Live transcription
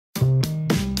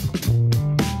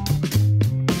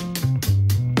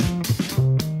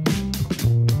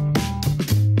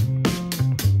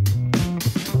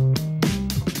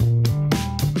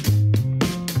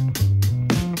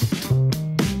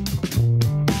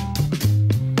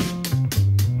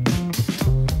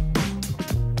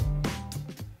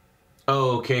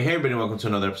Okay, hey everybody, welcome to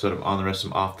another episode of On the Wrist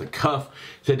from Off the Cuff.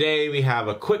 Today we have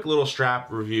a quick little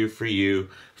strap review for you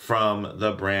from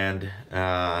the brand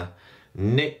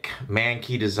Nick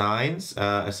Mankey Designs.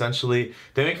 Essentially,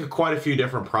 they make quite a few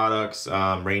different products,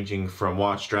 ranging from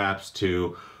watch straps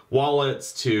to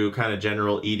wallets to kind of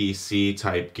general EDC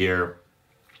type gear.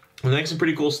 And they make some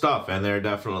pretty cool stuff, and they're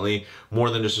definitely more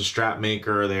than just a strap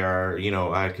maker. They are,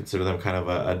 I consider them kind of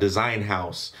a design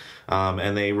house.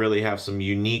 And they really have some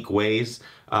unique ways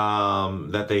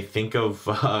that they think of,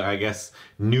 I guess,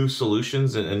 new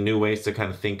solutions and new ways to kind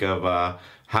of think of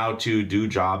how to do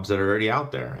jobs that are already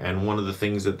out there. And one of the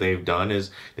things that they've done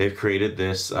is they've created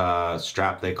this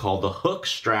strap they call the hook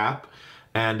strap.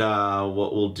 And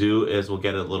what we'll do is we'll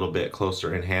get it a little bit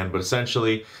closer in hand, but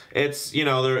essentially it's,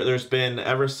 there's been,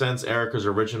 ever since Erica's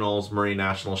Originals Marine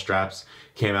National straps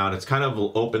came out, it's kind of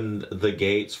opened the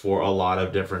gates for a lot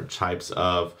of different types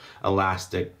of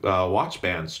elastic watch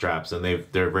band straps, and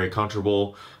they're very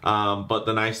comfortable. But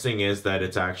the nice thing is that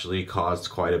it's actually caused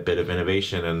quite a bit of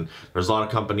innovation, and there's a lot of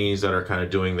companies that are kind of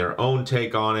doing their own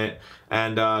take on it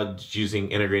and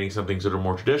integrating some things that are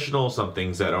more traditional, some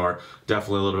things that are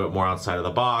definitely a little bit more outside of the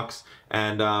box.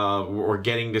 And we're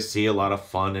getting to see a lot of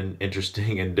fun and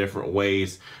interesting and different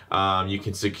ways you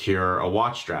can secure a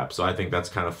watch strap. So I think that's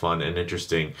kind of fun and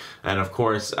interesting. And of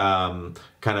course, kind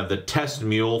of the test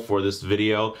mule for this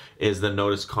video is the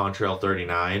Notice Contrail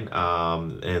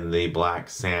 39 in the black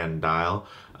sand dial.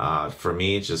 For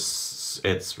me,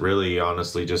 it's really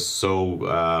honestly just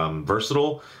so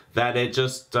versatile that it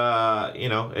just,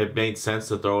 it made sense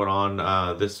to throw it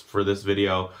on for this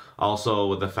video. Also,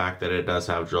 with the fact that it does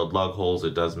have drilled lug holes,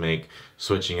 it does make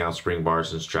switching out spring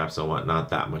bars and straps and whatnot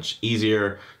that much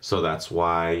easier. So that's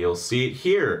why you'll see it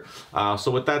here.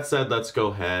 So with that said, let's go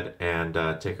ahead and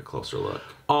take a closer look.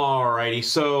 Alrighty,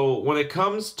 so when it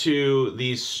comes to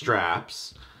these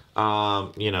straps,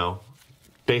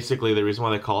 basically the reason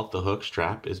why they call it the hook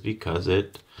strap is because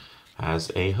it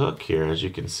has a hook here, as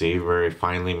you can see, very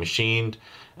finely machined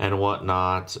and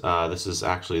whatnot. This is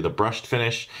actually the brushed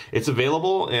finish. It's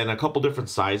available in a couple different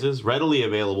sizes, readily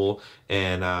available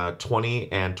in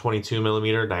 20 and 22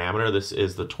 millimeter diameter. This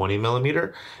is the 20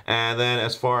 millimeter. And then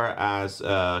as far as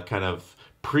kind of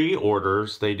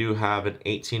pre-orders, they do have an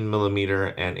 18 millimeter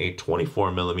and a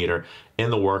 24 millimeter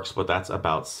in the works, but that's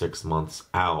about 6 months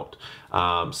out.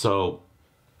 So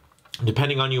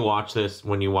depending on when you watch this,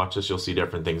 you'll see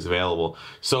different things available.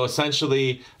 So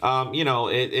essentially,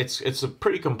 it's a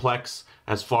pretty complex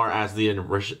as far as the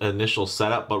initial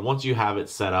setup, but once you have it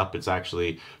set up, it's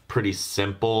actually pretty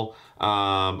simple.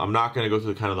 I'm not going to go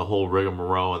through kind of the whole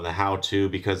rigmarole and the how-to,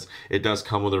 because it does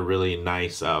come with a really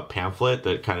nice pamphlet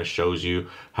that kind of shows you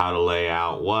how to lay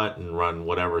out what and run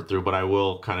whatever through, but I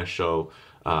will kind of show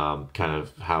kind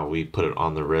of how we put it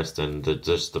on the wrist, and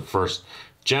just the first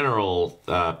general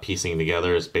piecing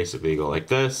together is basically go like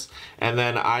this. And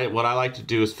then what I like to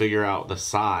do is figure out the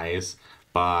size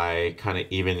by kind of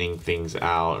evening things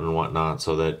out and whatnot,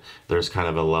 so that there's kind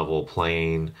of a level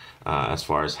plane as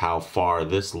far as how far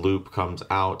this loop comes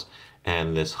out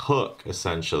and this hook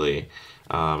essentially,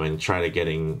 and try to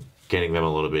getting them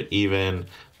a little bit even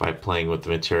by playing with the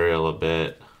material a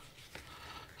bit,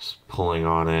 just pulling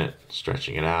on it,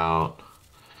 stretching it out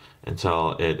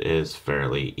until it is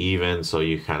fairly even, so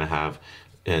you kind of have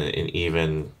an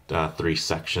even 3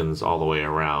 sections all the way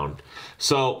around.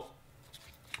 So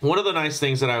one of the nice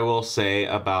things that I will say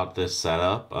about this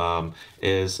setup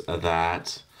is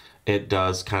that it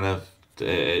does kind of,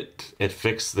 it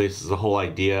fixes the whole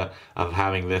idea of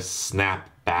having this snap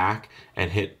back and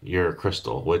hit your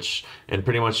crystal, which in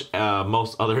pretty much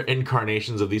most other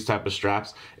incarnations of these type of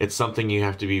straps, it's something you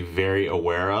have to be very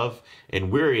aware of and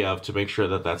weary of to make sure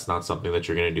that that's not something that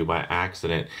you're going to do by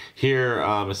accident. Here,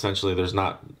 essentially, there's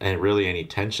not really any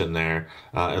tension there,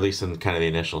 at least in kind of the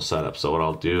initial setup. So what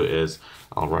I'll do is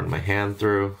I'll run my hand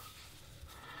through,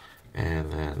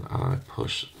 and then I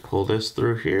pull this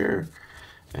through here,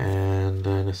 and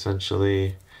then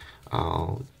essentially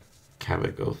I'll have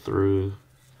it go through,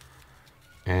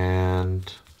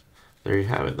 and there you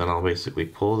have it. Then I'll basically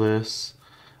pull this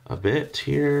a bit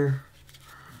here,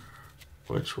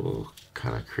 which will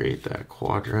kind of create that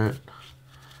quadrant,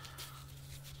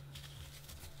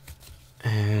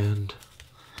 and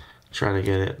try to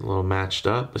get it a little matched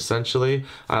up. Essentially,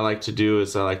 I like to do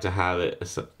is I like to have it,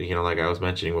 like I was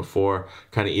mentioning before,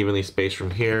 kind of evenly spaced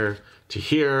from here to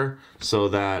here, so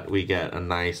that we get a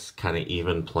nice kind of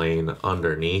even plane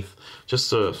underneath, just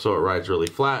so it rides really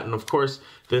flat. And of course,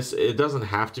 it doesn't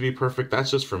have to be perfect. That's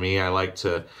just for me. I like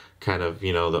to kind of, the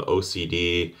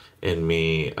OCD in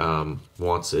me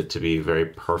wants it to be very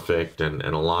perfect and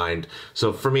aligned.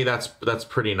 So for me, that's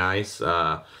pretty nice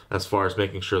as far as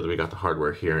making sure that we got the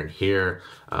hardware here and here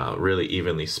really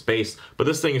evenly spaced. But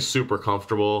this thing is super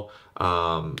comfortable.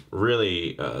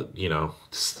 Really, you know,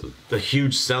 the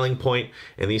huge selling point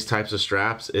in these types of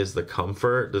straps is the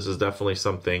comfort. This is definitely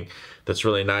something that's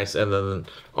really nice. And then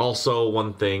also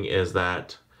one thing is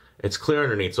that it's clear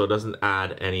underneath, so it doesn't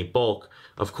add any bulk.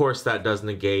 Of course, that does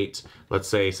negate, let's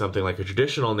say, something like a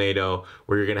traditional NATO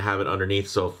where you're going to have it underneath.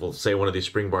 So if, we'll say, one of these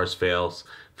spring bars fails,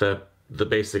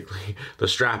 basically the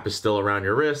strap is still around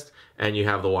your wrist and you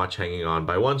have the watch hanging on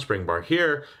by one spring bar.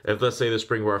 Here, if let's say the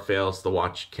spring bar fails, the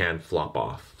watch can flop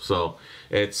off. So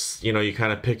it's, you know, you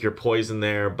kind of pick your poison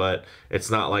there, but it's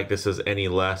not like this is any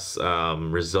less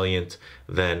resilient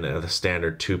than the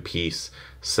standard two-piece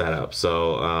setup.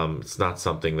 So it's not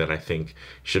something that I think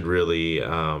should really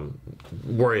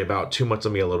worry about too much.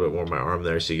 Let me get a little bit more of my arm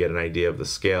there so you get an idea of the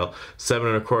scale.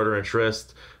 7¼ inch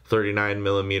wrist,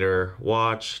 39mm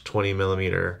watch,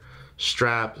 20mm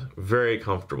strap, very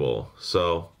comfortable.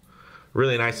 So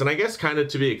really nice, and I guess kind of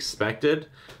to be expected.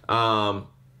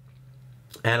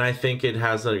 And I think it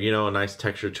has a, you know, a nice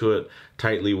texture to it,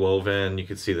 tightly woven. You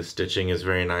can see the stitching is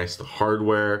very nice. The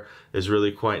hardware is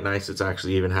really quite nice. It's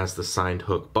actually even has the signed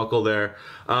hook buckle there.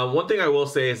 One thing I will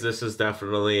say is this is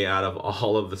definitely, out of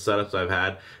all of the setups I've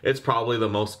had, it's probably the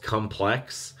most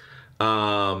complex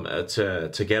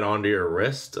to get onto your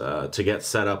wrist, to get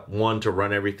set up, one, to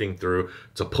run everything through,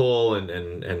 to pull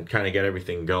and kind of get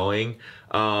everything going.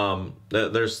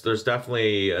 There's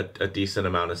definitely a decent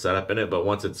amount of setup in it, but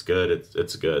once it's good,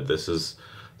 it's good.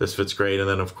 This fits great. And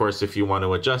then of course, if you want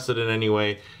to adjust it in any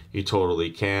way, you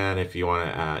totally can. If you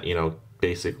want to, you know,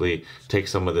 basically take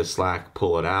some of this slack,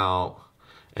 pull it out,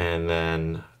 and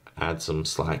then add some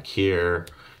slack here,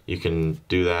 you can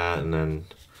do that, and then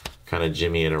kind of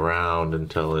jimmy it around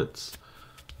until it's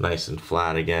nice and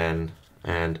flat again.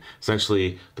 And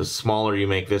essentially, the smaller you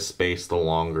make this space, the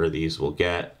longer these will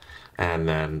get, and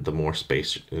then the more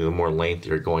space, the more length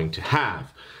you're going to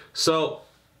have. So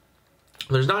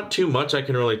there's not too much I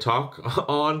can really talk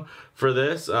on for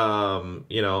this.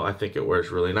 You know, I think it wears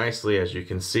really nicely, as you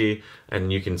can see,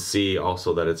 and you can see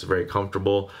also that it's very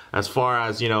comfortable. As far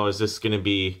as, you know, is this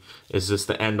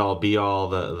the end all be all,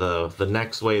 the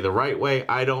next way, the right way?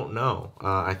 I don't know.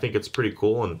 I think it's pretty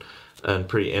cool and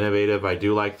pretty innovative. I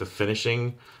do like the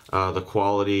finishing, the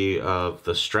quality of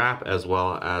the strap, as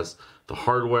well as the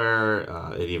hardware.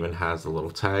 It even has a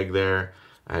little tag there,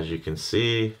 as you can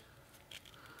see.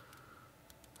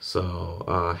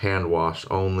 So hand wash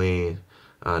only,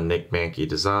 Nick Mankey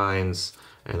Designs,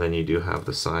 and then you do have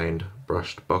the signed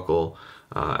brushed buckle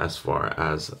as far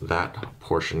as that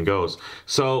portion goes.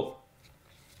 So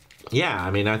yeah,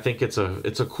 I mean, I think it's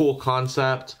a cool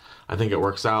concept. I think it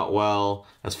works out well.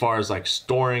 As far as like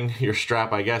storing your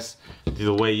strap, I guess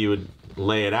the way you would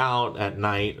lay it out at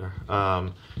night,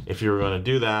 if you were going to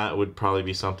do that, would probably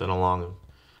be something along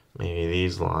maybe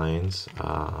these lines.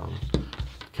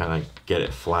 Kind of get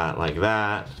it flat like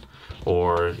that,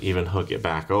 or even hook it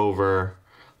back over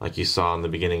like you saw in the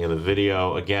beginning of the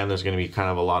video. Again, there's going to be kind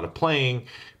of a lot of playing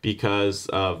because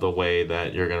of the way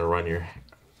that you're going to run your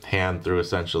hand through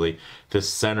essentially this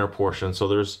center portion. So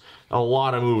there's a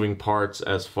lot of moving parts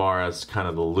as far as kind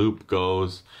of the loop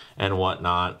goes and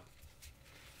whatnot.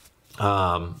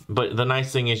 But the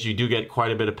nice thing is you do get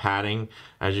quite a bit of padding,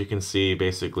 as you can see,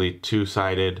 basically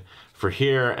two-sided for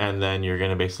here, and then you're going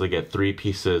to basically get 3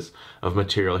 pieces of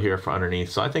material here for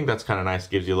underneath. So I think that's kind of nice,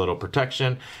 gives you a little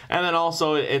protection. And then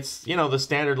also, it's, you know, the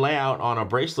standard layout on a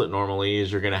bracelet normally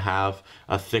is you're going to have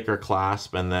a thicker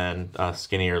clasp and then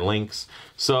skinnier links.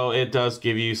 So it does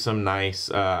give you some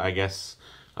nice, I guess,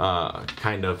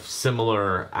 kind of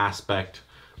similar aspect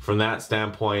from that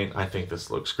standpoint. I think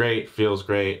this looks great, feels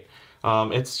great.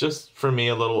 It's just, for me,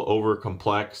 a little over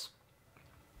complex,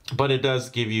 but it does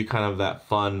give you kind of that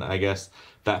fun, I guess,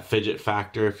 that fidget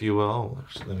factor, if you will.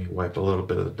 Actually, let me wipe a little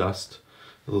bit of the dust,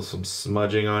 some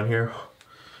smudging on here.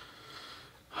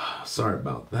 Sorry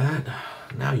about that.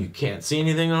 Now you can't see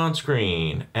anything on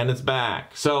screen, and it's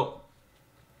back. So,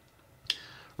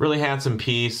 really handsome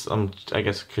piece. I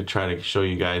guess I could try to show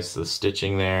you guys the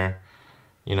stitching there.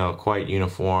 You know, quite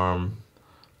uniform,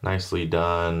 nicely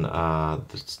done.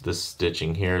 This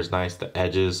stitching here is nice. The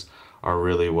edges are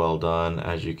really well done,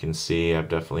 as you can see. I've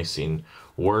definitely seen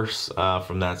worse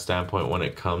from that standpoint when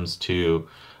it comes to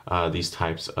these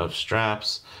types of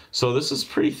straps. So this is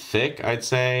pretty thick, I'd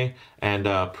say,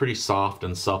 and pretty soft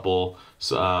and supple,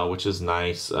 which is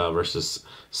nice, versus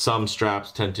some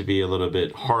straps tend to be a little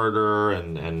bit harder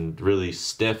and really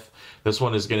stiff. This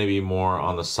one is going to be more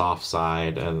on the soft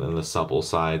side and the supple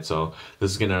side. So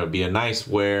this is going to be a nice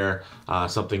wear,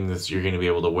 something that you're going to be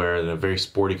able to wear in a very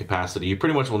sporty capacity. You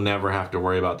pretty much will never have to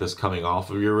worry about this coming off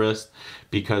of your wrist,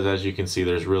 because as you can see,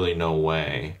 there's really no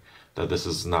way that this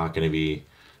is not going to be,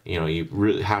 you know, you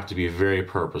really have to be very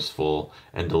purposeful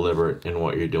and deliberate in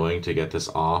what you're doing to get this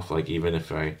off. Like, even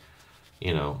if I,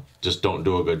 you know, just don't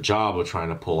do a good job of trying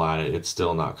to pull at it, it's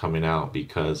still not coming out,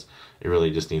 because it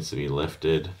really just needs to be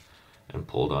lifted and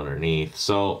pulled underneath.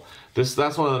 So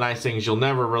that's one of the nice things. You'll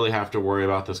never really have to worry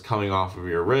about this coming off of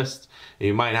your wrist.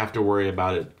 You might have to worry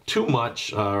about it too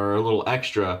much, or a little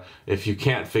extra, if you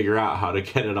can't figure out how to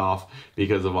get it off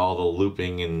because of all the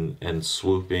looping and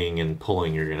swooping and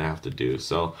pulling you're gonna have to do.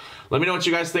 So let me know what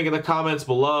you guys think in the comments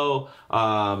below.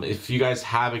 If you guys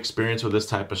have experience with this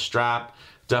type of strap,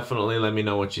 definitely let me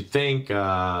know what you think.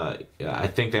 I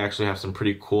think they actually have some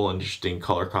pretty cool and interesting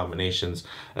color combinations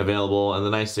available. And the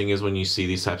nice thing is, when you see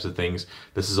these types of things,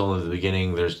 this is only the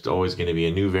beginning. There's always going to be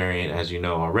a new variant, as you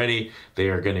know already. They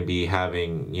are going to be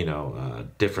having, you know,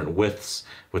 different widths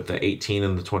with the 18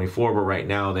 and the 24, but right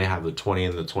now they have the 20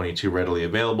 and the 22 readily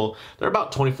available. They're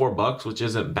about 24 bucks, which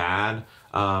isn't bad.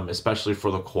 Especially for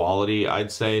the quality,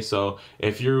 I'd say. So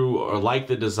if you like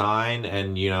the design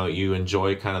and, you know, you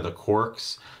enjoy kind of the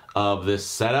quirks of this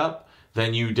setup,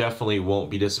 then you definitely won't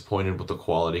be disappointed with the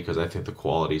quality, because I think the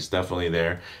quality is definitely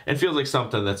there and feels like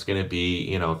something that's going to be,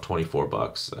 you know, 24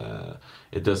 bucks.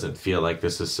 It doesn't feel like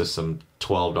this is just some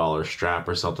 $12 strap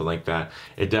or something like that.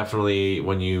 It definitely,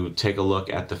 when you take a look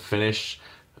at the finish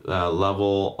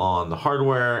level on the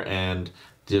hardware and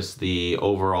just the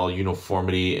overall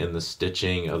uniformity in the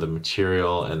stitching of the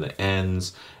material and the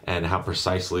ends and how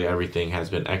precisely everything has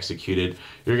been executed,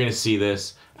 you're going to see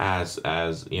this as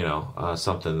you know,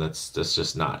 something that's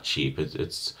just not cheap.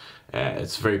 It's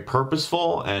very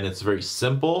purposeful and it's very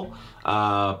simple,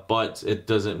 but it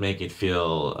doesn't make it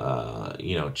feel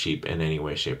you know, cheap in any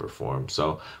way, shape, or form.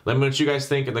 So let me know what you guys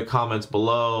think in the comments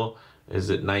below. Is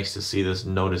it nice to see this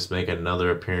Notice make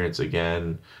another appearance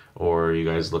again? Or are you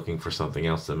guys looking for something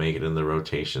else to make it in the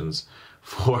rotations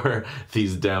for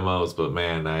these demos? But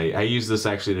man, I used this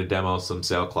actually to demo some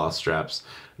sailcloth straps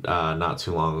not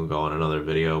too long ago in another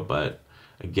video. But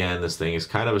again, this thing is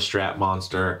kind of a strap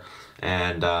monster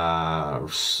and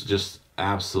just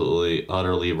absolutely,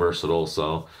 utterly versatile.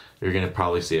 So you're going to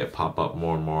probably see it pop up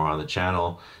more and more on the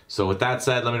channel. So with that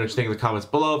said, let me know what you think in the comments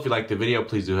below. If you liked the video,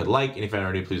 please do hit like. And if you haven't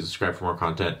already, please subscribe for more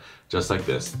content just like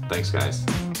this. Thanks, guys.